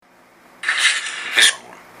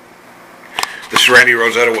This is Randy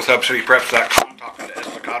Rosetta with HubCityPreps.com talking to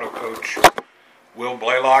Estacado coach Will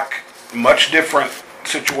Blaylock. Much different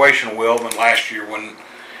situation, Will, than last year when,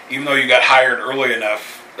 even though you got hired early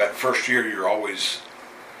enough, that first year you're always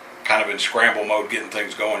kind of in scramble mode getting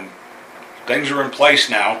things going. Things are in place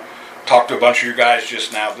now. Talked to a bunch of your guys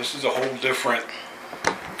just now. This is a whole different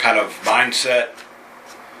kind of mindset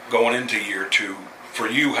going into year two. For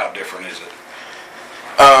you, how different is it?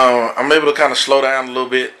 I'm able to kind of slow down a little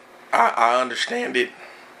bit. I understand it.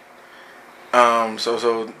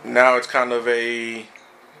 So now it's kind of I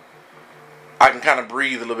can kind of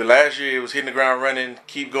breathe a little bit. Last year it was hitting the ground running,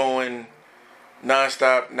 keep going,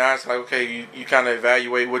 nonstop. Now it's like, okay, you kind of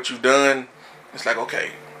evaluate what you've done. It's like,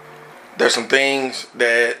 okay, there's some things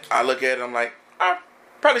that I look at and I'm like, I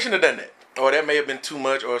probably shouldn't have done that. Or that may have been too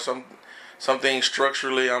much, or something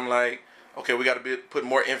structurally I'm like, okay, we got to put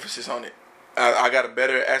more emphasis on it. I got a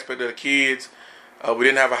better aspect of the kids. We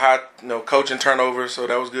didn't have a high coaching turnover, so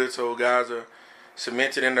that was good. So guys are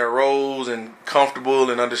cemented in their roles and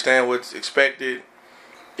comfortable and understand what's expected.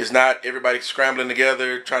 It's not everybody scrambling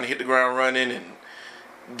together, trying to hit the ground running and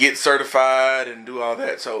get certified and do all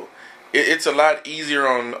that. So it's a lot easier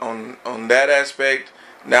on that aspect.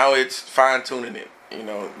 Now it's fine-tuning it.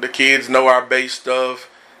 The kids know our base stuff.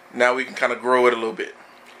 Now we can kind of grow it a little bit.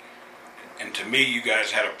 And to me, you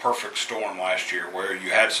guys had a perfect storm last year where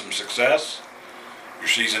you had some success. Your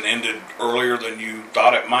season ended earlier than you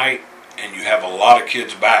thought it might, and you have a lot of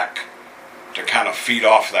kids back to kind of feed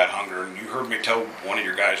off that hunger. And you heard me tell one of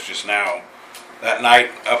your guys just now, that night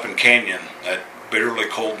up in Canyon, that bitterly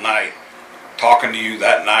cold night, talking to you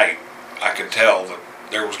that night, I could tell that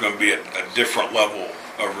there was going to be a different level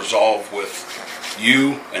of resolve with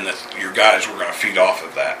you, and that your guys were going to feed off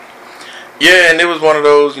of that. Yeah, and it was one of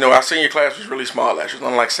those, our senior class was really small last year. There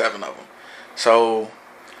was only like 7 of them. So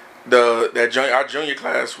our junior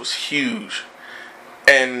class was huge.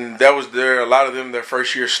 And that was a lot of them their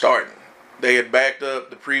first year starting. They had backed up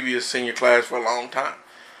the previous senior class for a long time.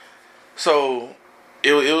 So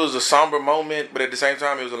it was a somber moment, but at the same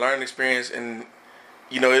time it was a learning experience. And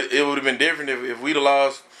it would have been different if we'd have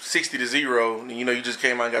lost 60-0 and you just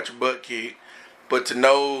came out and got your butt kicked. But to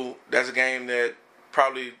know that's a game that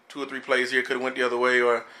probably 2 or 3 plays here could have went the other way,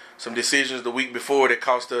 or some decisions the week before that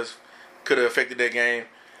cost us could have affected that game.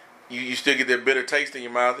 You still get that bitter taste in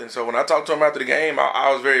your mouth. And so when I talked to him after the game,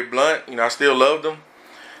 I was very blunt. I still loved him,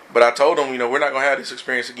 but I told him, we're not going to have this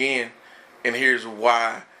experience again, and here's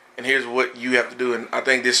why, and here's what you have to do. And I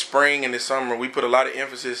think this spring and this summer we put a lot of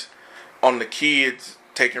emphasis on the kids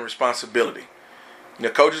taking responsibility.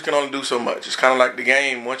 Coaches can only do so much. It's kind of like the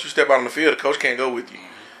game. Once you step out on the field, the coach can't go with you.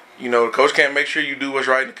 The coach can't make sure you do what's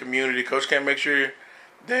right in the community. The coach can't make sure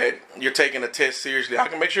that you're taking a test seriously. I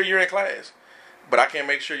can make sure you're in class, but I can't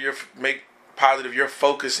make sure make positive. Your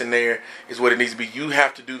focus in there is what it needs to be. You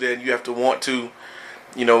have to do that, and you have to want to.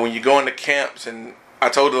 When you go into camps, and I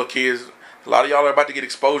told the kids, a lot of y'all are about to get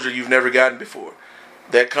exposure you've never gotten before.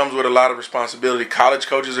 That comes with a lot of responsibility. College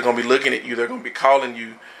coaches are going to be looking at you. They're going to be calling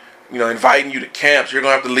you, inviting you to camps. You're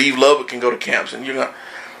going to have to leave Lubbock and go to camps, and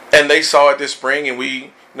and they saw it this spring, and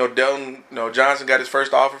we. Delton, Johnson got his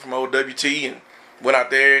first offer from OWT and went out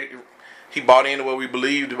there. He bought into what we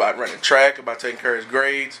believed about running track, about taking care of his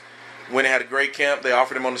grades. When he had a great camp, they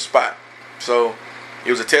offered him on the spot. So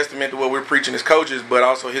it was a testament to what we're preaching as coaches, but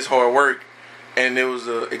also his hard work. And it was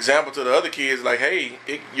an example to the other kids, like, hey,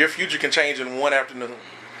 your future can change in one afternoon.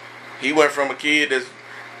 He went from a kid that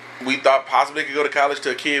we thought possibly could go to college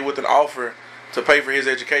to a kid with an offer to pay for his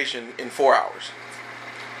education in 4 hours.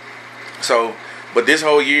 So, but this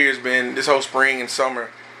whole spring and summer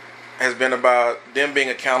has been about them being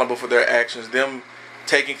accountable for their actions, them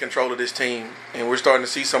taking control of this team. And we're starting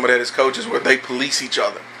to see some of that as coaches where they police each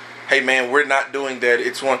other. Hey, man, we're not doing that.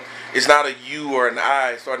 It's not a you or an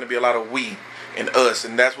I. It's starting to be a lot of we and us.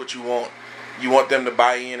 And that's what you want. You want them to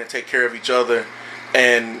buy in and take care of each other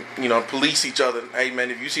and, police each other. Hey,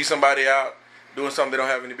 man, if you see somebody out doing something they don't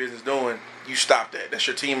have any business doing, you stop that. That's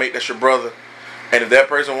your teammate. That's your brother. And if that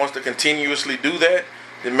person wants to continuously do that,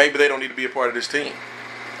 then maybe they don't need to be a part of this team.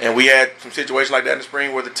 And we had some situations like that in the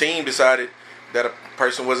spring where the team decided that a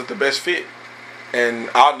person wasn't the best fit. And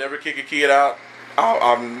I'll never kick a kid out.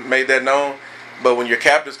 I've made that known. But when your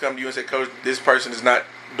captains come to you and say, Coach, this person is not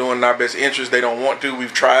doing in our best interest, they don't want to,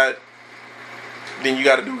 we've tried, then you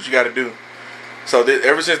got to do what you got to do. So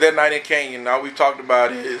ever since that night in Canyon, all we've talked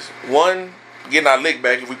about is, 1, getting our lick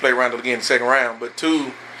back if we play Randall again in the second round. But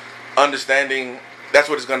 2, understanding that's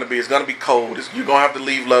what it's going to be. It's going to be cold. You're going to have to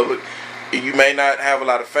leave Lubbock. You may not have a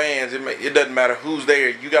lot of fans. It doesn't matter who's there.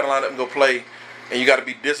 You got to line up and go play, and you got to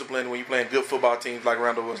be disciplined when you're playing good football teams like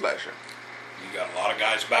Randall was last year. You got a lot of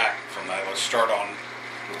guys back from that. Let's start on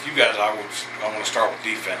with you guys. I want to start with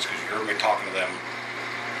defense because you heard me talking to them.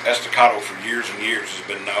 Estacado for years and years has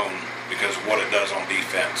been known because of what it does on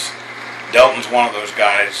defense. Delton's one of those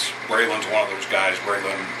guys. Braylon's one of those guys.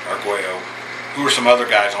 Braylon Arguello. Who are some other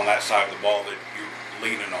guys on that side of the ball that you're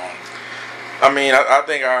leaning on? I mean, I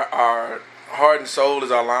think our heart and soul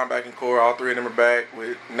is our linebacking core. All three of them are back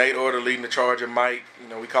with Nate Order leading the charge and Mike. You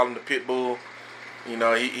know, we call him the pit bull. You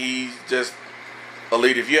know, he's just a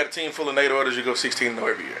leader. If you had a team full of Nate Orders, you go 16-0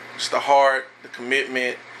 every year. Just the heart, the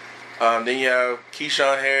commitment. Then you have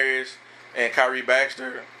Keyshawn Harris and Kyrie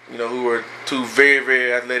Baxter, you know, who are two very,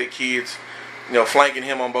 very athletic kids, you know, flanking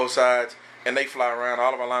him on both sides. And they fly around.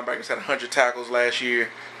 All of our linebackers had 100 tackles last year,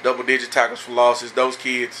 double-digit tackles for losses. Those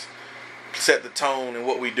kids set the tone in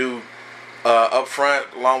what we do. Up front,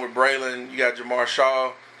 along with Braylon, you got Jamar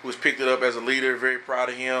Shaw, who has picked it up as a leader. Very proud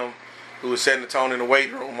of him, who is setting the tone in the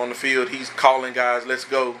weight room on the field. He's calling guys, let's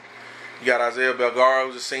go. You got Isaiah Belgara,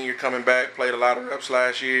 who's a senior coming back, played a lot of reps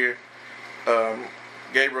last year.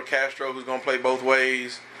 Gabriel Castro, who's going to play both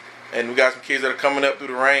ways. And we got some kids that are coming up through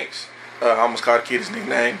the ranks. I almost called a kid his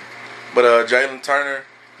nickname. But Jalen Turner,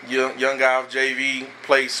 young guy off JV,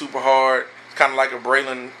 plays super hard. It's kind of like a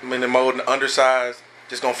Braylon in the mode, and undersized,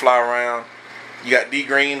 just going to fly around. You got D.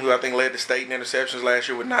 Green, who I think led the state in interceptions last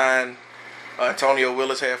year with 9. Antonio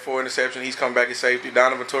Willis had 4 interceptions. He's coming back as safety.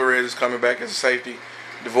 Donovan Torres is coming back as a safety.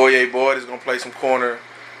 DeVoye Boyd is going to play some corner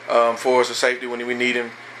for us as a safety when we need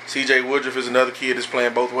him. C.J. Woodruff is another kid that's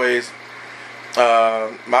playing both ways.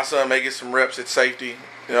 My son may get some reps at safety,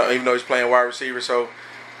 you know, even though he's playing wide receiver. So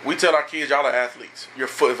we tell our kids, y'all are athletes.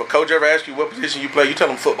 If a coach ever asks you what position you play, you tell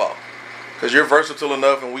them football. Because you're versatile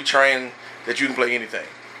enough and we train that you can play anything.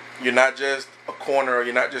 You're not just a corner or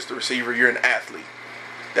you're not just a receiver. You're an athlete.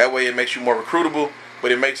 That way it makes you more recruitable,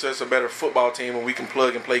 but it makes us a better football team when we can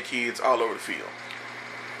plug and play kids all over the field.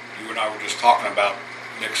 You and I were just talking about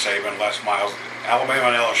Nick Saban, Les Miles. Alabama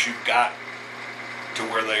and LSU got to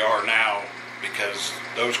where they are now because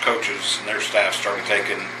those coaches and their staff started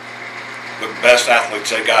taking the best athletes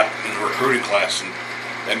they got in the recruiting class, and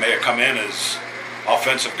they may have come in as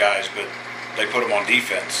offensive guys, but they put them on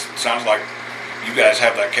defense. It sounds like you guys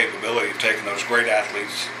have that capability of taking those great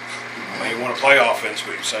athletes. You want to play offense,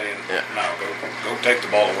 but you're saying, no, go take the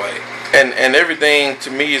ball away. And everything,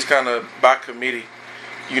 to me, is kind of by committee.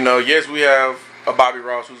 You know, yes, we have a Bobby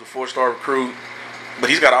Ross who's a 4-star recruit, but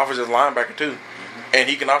he's got offers as a linebacker too. And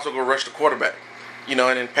he can also go rush the quarterback. You know,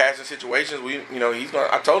 and in passing situations,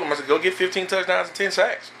 I told him, I said, go get 15 touchdowns and 10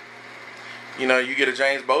 sacks. You know, you get a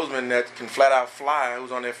James Bozeman that can flat out fly,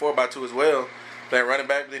 who's on that 4x2 as well, playing running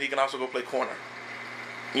back, but then he can also go play corner.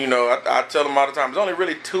 You know, I tell them all the time, there's only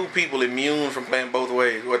really 2 people immune from playing both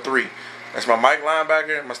ways, or 3. That's my Mike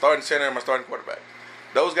linebacker, my starting center, and my starting quarterback.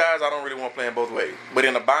 Those guys I don't really want playing both ways. But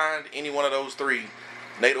in a bind, any one of those 3,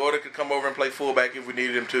 Nate Order could come over and play fullback if we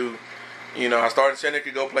needed him to. You know, our starting center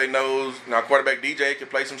could go play nose. And our quarterback DJ could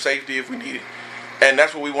play some safety if we need it. And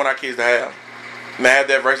that's what we want our kids to have. And have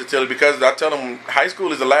that versatility, because I tell them high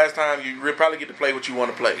school is the last time you probably get to play what you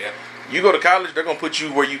want to play. Yeah. You go to college, they're going to put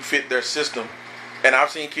you where you fit their system. And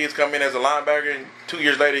I've seen kids come in as a linebacker, and 2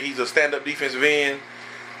 years later, he's a stand-up defensive end.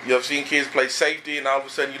 You've seen kids play safety, and all of a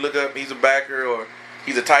sudden you look up, he's a backer, or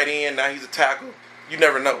he's a tight end, now he's a tackle. You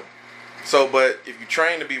never know. So, but if you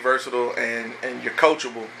train to be versatile and you're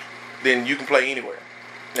coachable, then you can play anywhere.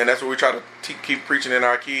 And that's what we try to keep preaching in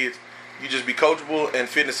our kids. You just be coachable and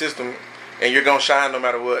fit in the system, and you're going to shine no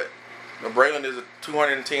matter what. Now, Braylon is a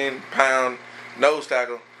 210-pound nose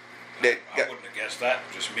tackle. I wouldn't have guessed that,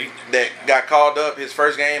 just meeting him. That got called up his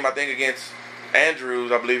first game, I think, against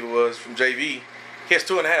Andrews, I believe it was, from JV. He has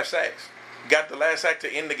 2.5 sacks. Got the last sack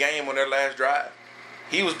to end the game on their last drive.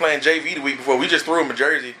 He was playing JV the week before. We just threw him a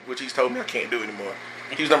jersey, which he's told me I can't do anymore.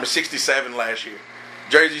 He was number 67 last year.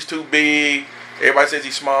 Jersey's too big. Everybody says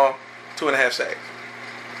he's small. 2.5 sacks.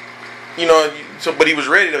 You know, but he was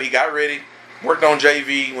ready, though. He got ready, worked on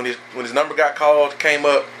JV. When his number got called, came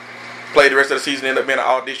up, played the rest of the season, ended up being an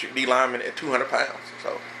all-district D lineman at 200 pounds.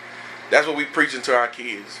 So that's what we preaching to our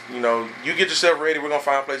kids. You know, you get yourself ready, we're going to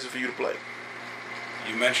find places for you to play.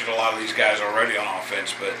 You mentioned a lot of these guys already on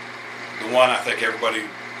offense, but the one I think everybody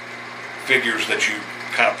figures that you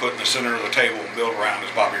kind of put in the center of the table and build around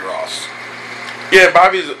is Bobby Ross. Yeah,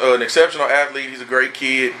 Bobby's an exceptional athlete. He's a great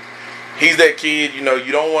kid. He's that kid, you know,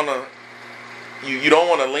 you don't want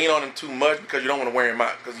to lean on him too much because you don't want to wear him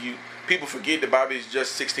out. Because people forget that Bobby's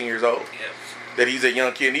just 16 years old. Yes. That he's a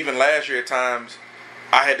young kid. And even last year at times,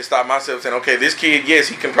 I had to stop myself saying, okay, this kid, yes,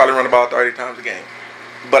 he can probably run the ball 30 times a game.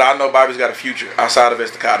 But I know Bobby's got a future outside of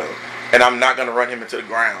Estacado. And I'm not going to run him into the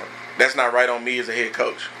ground. That's not right on me as a head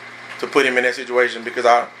coach. to put him in that situation because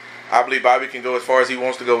I believe Bobby can go as far as he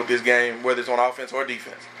wants to go with this game, whether it's on offense or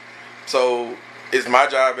defense. So it's my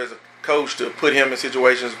job as a coach to put him in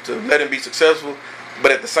situations to let him be successful,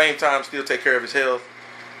 but at the same time still take care of his health.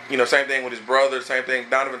 Same thing with his brother, same thing.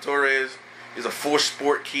 Donovan Torres is a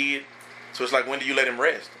four-sport kid, so it's like, when do you let him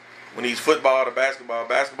rest? When he's football to basketball,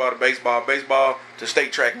 basketball to baseball, baseball to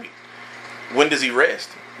state track meet. When does he rest?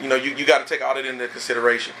 You got to take all that into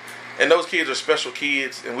consideration. And those kids are special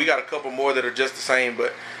kids, and we got a couple more that are just the same.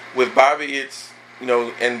 But with Bobby, it's,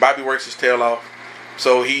 and Bobby works his tail off.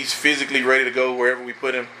 So he's physically ready to go wherever we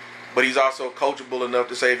put him. But he's also coachable enough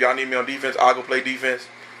to say, if y'all need me on defense, I'll go play defense.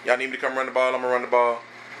 Y'all need me to come run the ball, I'm going to run the ball.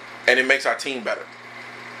 And it makes our team better.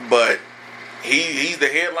 But he's the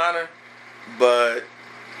headliner, but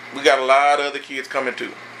we got a lot of other kids coming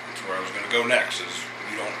too. That's where I was going to go next, is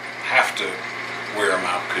you don't have to wear them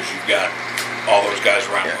out because you've got all those guys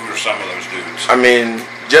around. Yeah. Who are some of those dudes? I mean,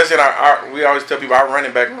 just in we always tell people our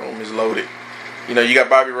running back room is loaded. You got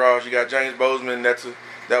Bobby Ross, you got James Bozeman, that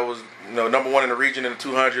was number one in the region in the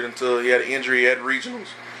 200 until he had an injury at regionals.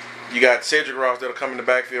 You got Cedric Ross that'll come in the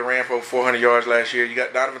backfield, ran for over 400 yards last year. You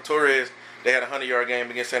got Donovan Torres, they had a 100-yard game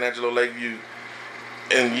against San Angelo Lakeview.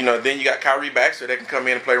 And, then you got Kyrie Baxter that can come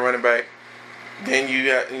in and play running back. Then you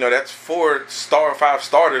got, that's 4 or 5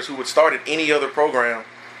 starters who would start at any other program.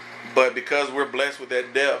 But because we're blessed with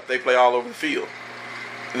that depth, they play all over the field.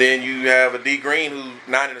 And then you have a D. Green who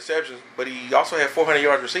 9 interceptions, but he also had 400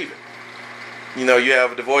 yards receiving. You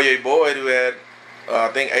have a DeVoye Boyd who had, I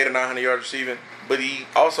think, 800 or 900 yards receiving. But he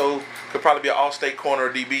also could probably be an all-state corner or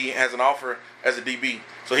DB, has an offer as a DB.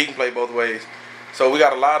 So he can play both ways. So we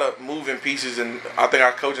got a lot of moving pieces, and I think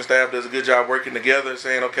our coaching staff does a good job working together,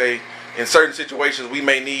 saying, okay, in certain situations we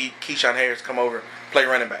may need Keyshawn Harris to come over, play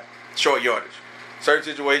running back, short yardage. Certain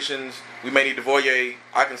situations we may need DeVoye.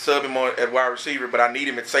 I can sub him on at wide receiver, but I need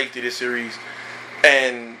him at safety this series.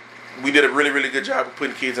 And we did a really, really good job of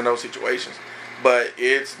putting kids in those situations. But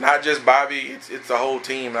it's not just Bobby, it's the whole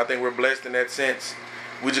team. I think we're blessed in that sense.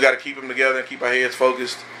 We just got to keep them together and keep our heads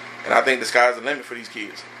focused, and I think the sky's the limit for these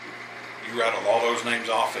kids. You rattled all those names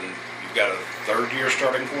off, and you've got a third-year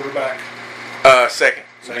starting quarterback? Second.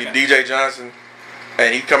 It'll be DJ Johnson,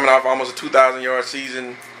 and he's coming off almost a 2,000-yard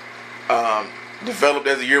season. Developed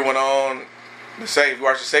as the year went on. If you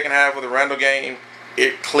watch the second half of the Randall game,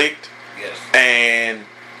 it clicked. Yes. And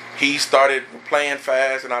he started playing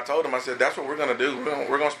fast, and I told him, I said, that's what we're going to do.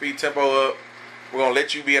 We're going to speed tempo up. We're going to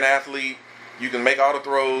let you be an athlete. You can make all the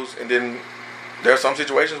throws, and then there are some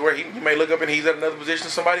situations where you may look up and he's at another position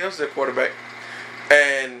and somebody else is at quarterback.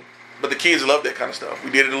 But the kids love that kind of stuff. We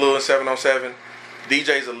did it a little in 7-on-7.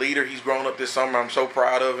 DJ's a leader. He's grown up this summer. I'm so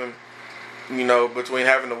proud of him. Between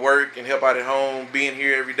having to work and help out at home, being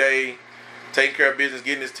here every day, taking care of business,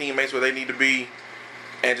 getting his teammates where they need to be,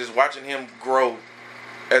 and just watching him grow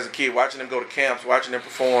as a kid, watching him go to camps, watching him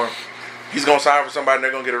perform. He's going to sign for somebody and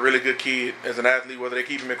they're going to get a really good kid as an athlete, whether they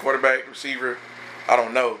keep him at quarterback, receiver, I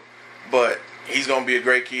don't know. But he's going to be a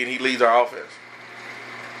great kid, and he leads our offense.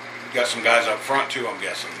 You got some guys up front, too, I'm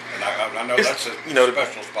guessing. And I know that's a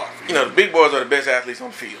special spot for you. The big boys are the best athletes on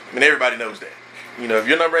the field. I mean, everybody knows that. If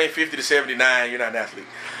your number ain't 50 to 79, you're not an athlete.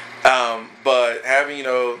 But having,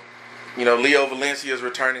 Leo Valencia's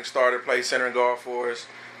returning starter, played center and guard for us.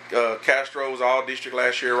 Castro was all district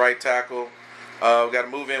last year, right tackle. We got to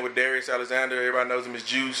move in with Darius Alexander. Everybody knows him as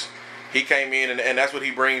Juice. He came in, and that's what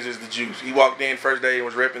he brings is the juice. He walked in first day and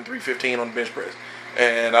was repping 315 on the bench press.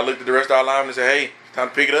 And I looked at the rest of our linemen and said, hey, time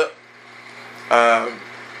to pick it up.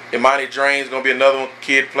 Imani Drain's going to be another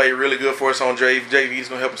kid, play really good for us on JV. He's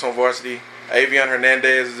going to help us on varsity. Avion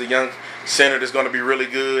Hernandez is a young center that's going to be really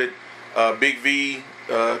good. Big V,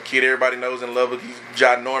 kid everybody knows and loves. He's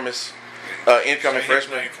ginormous. Incoming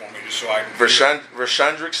freshman. Name for me, just so I can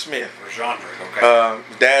Rashandrick Smith. Rashandrick, okay.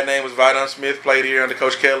 His dad's name was Vidon Smith. Played here under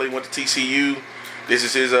Coach Kelly. Went to TCU. This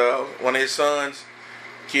is his one of his sons.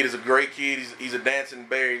 Kid is a great kid. He's a dancing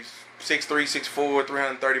bear. He's 6'3", 6'4",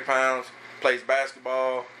 330 pounds. Plays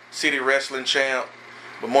basketball. City wrestling champ.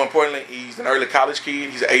 But more importantly, he's an early college kid.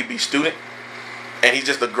 He's an AB student. And he's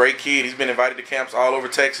just a great kid. He's been invited to camps all over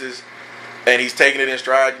Texas. And he's taking it in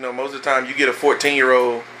stride. Most of the time you get a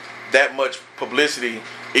 14-year-old that much publicity,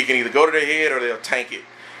 it can either go to their head or they'll tank it.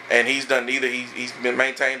 And he's done neither. He's been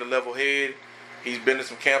maintained a level head. He's been to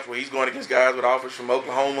some camps where he's going against guys with offers from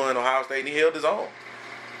Oklahoma and Ohio State, and he held his own.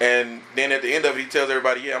 And then at the end of it, he tells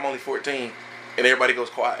everybody, yeah, I'm only 14. And everybody goes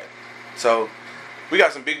quiet. So we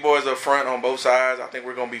got some big boys up front on both sides. I think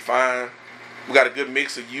we're going to be fine. We got a good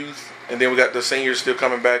mix of youth, and then we got the seniors still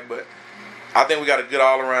coming back. But I think we got a good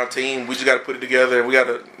all-around team. We just got to put it together, and we got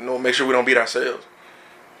to make sure we don't beat ourselves.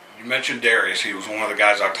 You mentioned Darius. He was one of the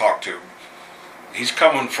guys I talked to. He's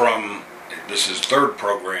coming from, this is his third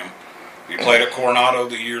program. He played at Coronado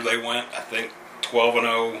the year they went, I think,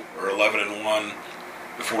 12-0 or 11-1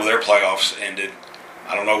 before their playoffs ended.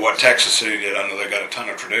 I don't know what Texas City did. I know they got a ton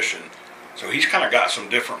of tradition. So he's kind of got some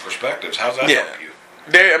different perspectives. How's that help you?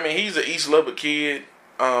 I mean, he's an East Lubbock kid.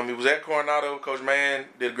 He was at Coronado. Coach Mann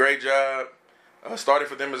did a great job. Started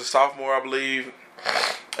for them as a sophomore, I believe.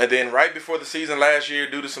 And then right before the season last year,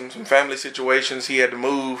 due to some family situations, he had to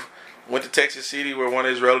move. Went to Texas City, where one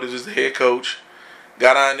of his relatives is the head coach.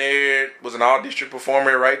 Got on there, was an all-district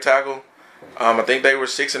performer at right tackle. I think they were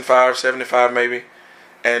 6-5, 75 maybe.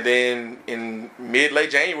 And then in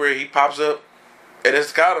late January, he pops up at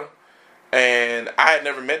Estacado. And I had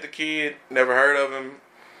never met the kid, never heard of him.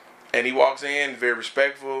 And he walks in, very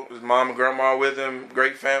respectful. His mom and grandma with him,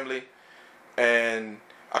 great family. And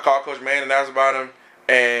I called Coach Mann and asked about him.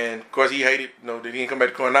 And, of course, he hated, that he didn't come back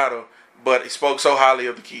to Coronado. But he spoke so highly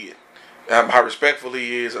of the kid. How respectful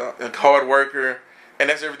he is, a hard worker. And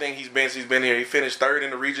that's everything he's been since he's been here. He finished third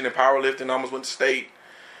in the region in powerlifting, almost went to state.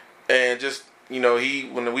 And just,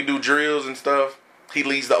 when we do drills and stuff, he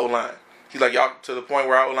leads the O-line. He's like, y'all, to the point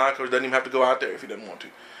where our O-line coach doesn't even have to go out there if he doesn't want to.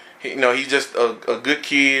 He's just a good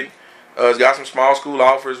kid. He's got some small school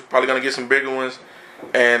offers, probably going to get some bigger ones.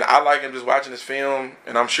 And I like him just watching his film,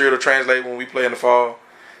 and I'm sure it'll translate when we play in the fall.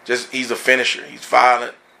 Just, he's a finisher. He's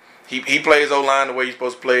violent. He plays O-line the way he's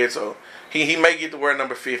supposed to play it, so he may get to wear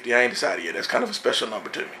number 50. I ain't decided yet. That's kind of a special number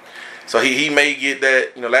to me. So he may get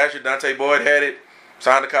that. Last year Dante Boyd had it.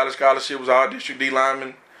 Signed a college scholarship, was all district D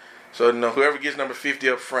lineman. So whoever gets number 50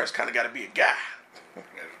 up front's kind of got to be a guy. And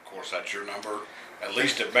of course, that's your number. At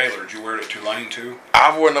least at Baylor, did you wear it at Tulane too?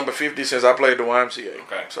 I've worn number 50 since I played the YMCA.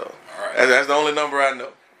 Okay. So all right. That's the only number I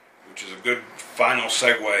know. Which is a good final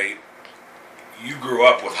segue. You grew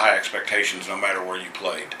up with high expectations no matter where you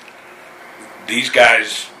played. These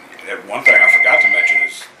guys, one thing I forgot to mention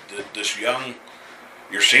is that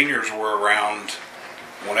your seniors were around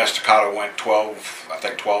when Estacado went 12-0,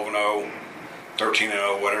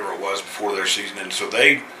 13-0, whatever it was before their season. And so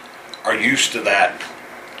they are used to that.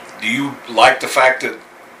 Do you like the fact that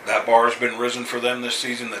that bar has been risen for them this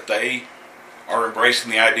season, that they are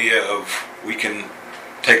embracing the idea of we can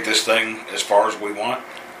take this thing as far as we want?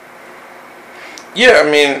 Yeah, I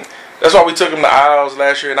mean, that's why we took them to Isles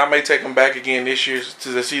last year, and I may take them back again this year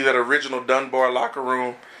to see that original Dunbar locker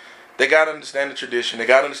room. They got to understand the tradition. They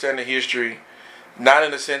got to understand the history, not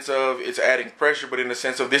in the sense of it's adding pressure, but in the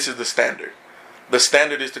sense of this is the standard. The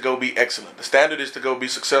standard is to go be excellent. The standard is to go be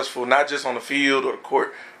successful, not just on the field or the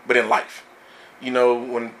court, but in life.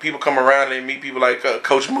 When people come around and they meet people like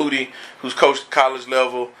Coach Moody, who's coached college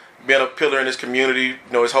level, been a pillar in his community,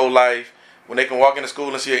 his whole life. When they can walk into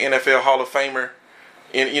school and see an NFL Hall of Famer,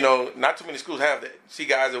 and not too many schools have that. See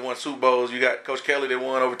guys that won Super Bowls. You got Coach Kelly that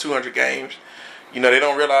won over 200 games. They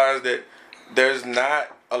don't realize that there's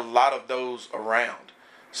not a lot of those around.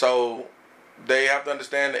 So they have to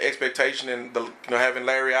understand the expectation and having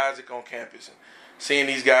Larry Isaac on campus and seeing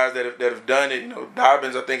these guys that have done it.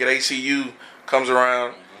 Dobbins, I think at ACU comes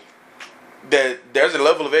around. That there's a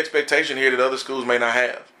level of expectation here that other schools may not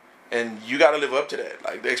have. And you got to live up to that.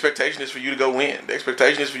 Like, the expectation is for you to go win. The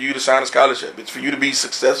expectation is for you to sign a scholarship. It's for you to be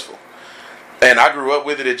successful. And I grew up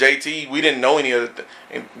with it at JT. We didn't know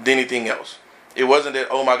anything else. It wasn't that,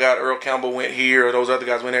 oh my God, Earl Campbell went here or those other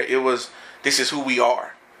guys went there. It was, this is who we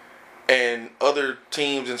are. And other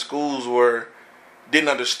teams and schools didn't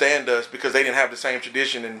understand us because they didn't have the same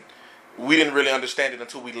tradition, and we didn't really understand it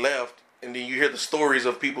until we left. And then you hear the stories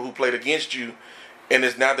of people who played against you, and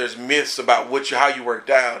there's myths about how you worked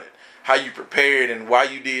out, and how you prepared, and why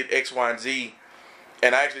you did X, Y, and Z.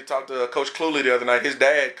 And I actually talked to Coach Cluley the other night. His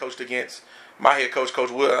dad coached against my head coach, Coach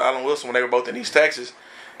Alan Wilson, when they were both in East Texas.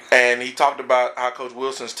 And he talked about how Coach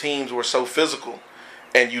Wilson's teams were so physical,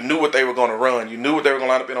 and you knew what they were going to run. You knew what they were going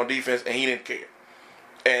to line up in on defense, and he didn't care.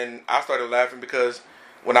 And I started laughing because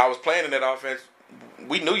when I was playing in that offense,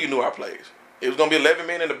 we knew you knew our plays. It was going to be 11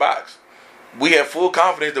 men in the box. We had full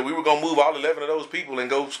confidence that we were going to move all 11 of those people and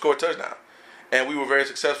go score a touchdown. And we were very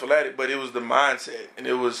successful at it, but it was the mindset. And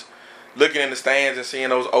it was looking in the stands and seeing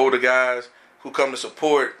those older guys who come to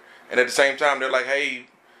support. And at the same time, they're like, hey,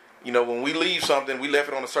 when we leave something, we left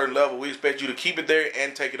it on a certain level. We expect you to keep it there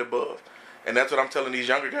and take it above. And that's what I'm telling these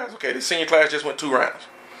younger guys. Okay, the senior class just went 2 rounds.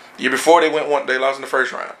 The year before they went one, they lost in the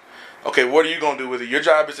first round. Okay, what are you going to do with it? Your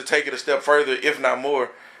job is to take it a step further, if not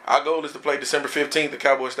more. Our goal is to play December 15th at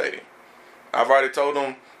Cowboy Stadium. I've already told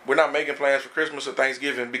them we're not making plans for Christmas or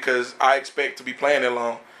Thanksgiving because I expect to be playing that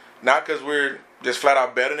long. Not because we're just flat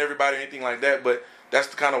out better than everybody or anything like that, but that's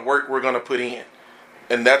the kind of work we're going to put in.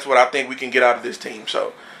 And that's what I think we can get out of this team.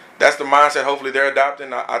 So that's the mindset hopefully they're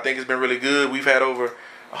adopting. I think it's been really good. We've had over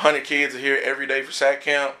 100 kids here every day for SAC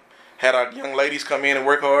camp. Had our young ladies come in and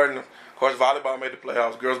work hard, and of course volleyball made the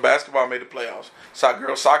playoffs. Girls basketball made the playoffs.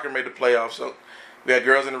 Girls soccer made the playoffs. So we had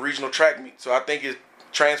girls in the regional track meet. So I think it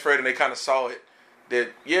transferred, and they kind of saw it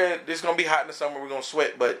that it's gonna be hot in the summer. We're gonna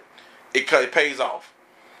sweat, but it pays off.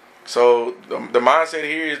 So the mindset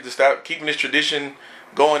here is to stop keeping this tradition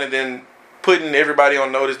going, and then putting everybody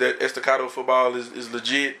on notice that Estacado football is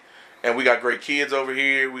legit, and we got great kids over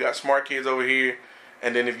here. We got smart kids over here.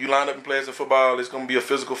 And then if you line up and play as a football, it's going to be a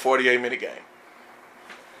physical 48-minute game.